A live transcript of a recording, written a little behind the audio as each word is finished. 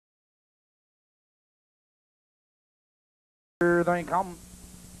Here they come.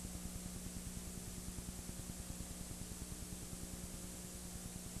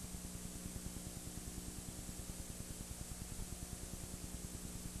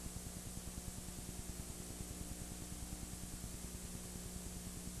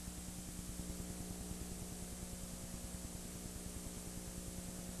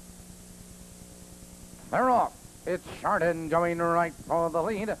 They're off. It's Chardon going right for the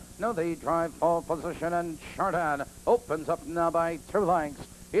lead. Now they drive for position, and Chardon opens up now by 2 lengths.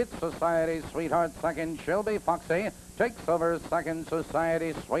 It's Society Sweetheart second. She'll be Foxy. Takes over second.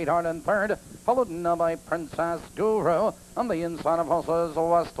 Society Sweetheart in third. Followed now by Princess Guru. On the inside of horses,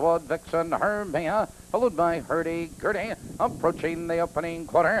 Westwood Vixen Hermia. Followed by Hurdy-Gurdy. Approaching the opening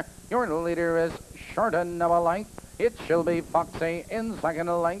quarter. Your leader is Chardon now a length. It shall be Foxy in second,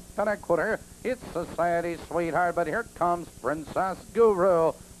 length and a quarter. It's Society Sweetheart, but here comes Princess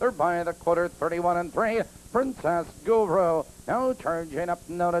Guru. They're by the quarter, 31 and 3. Princess Guru now charging up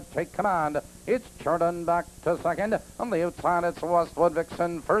now to take command. It's Chardon back to second. On the outside, it's Westwood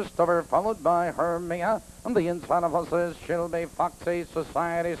Vixen first over, followed by Hermia. On the inside of horses, she'll be Foxy,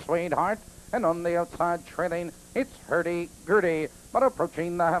 Society Sweetheart. And on the outside trailing, it's Hurdy-Gurdy. But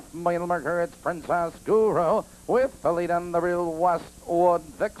approaching the half-mile marker, it's Princess Guru with the lead on the real Westwood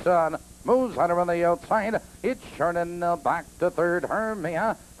Vixen. Moves on her on the outside. It's Chardon now back to third,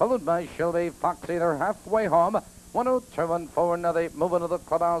 Hermia, followed by Shelby Foxy. They're halfway home. 102 and 4. Now they move into the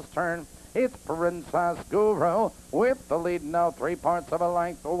clubhouse turn. It's Princess Guru with the lead now 3 parts of a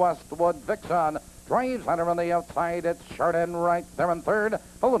length. Westwood Vixen drives on her on the outside. It's Chardon right there in third.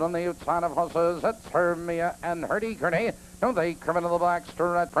 Followed on the outside of horses. It's Hermia and Hurdy-Gurdy. Now they come into the black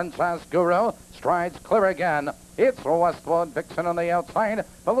at Princess Guru. Strides clear again. It's Westwood Vixen on the outside,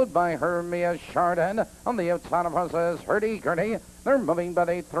 followed by Hermia Chardon. On the outside of horses, Hurdy-Gurdy. They're moving by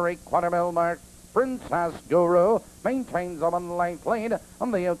the 3/4 mile mark. Princess Guru maintains a 1 length lead.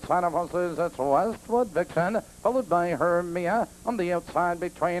 On the outside of horses, it's Westwood Vixen, followed by Hermia. On the outside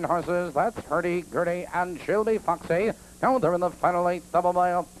between horses, that's Hurdy-Gurdy and Shelby Foxy. Now they're in the final 8th double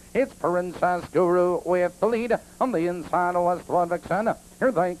mile. It's Princess Guru with the lead. On the inside, Westwood Vixen.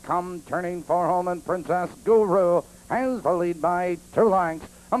 Here they come, turning for home, and Princess Guru has the lead by 2 lengths.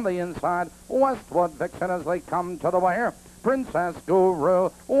 On the inside, Westwood Vixen as they come to the wire. Princess Guru,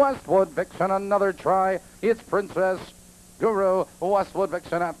 Westwood Vixen, another try. It's Princess Guru, Westwood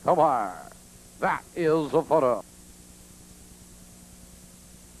Vixen at the wire. That is a photo.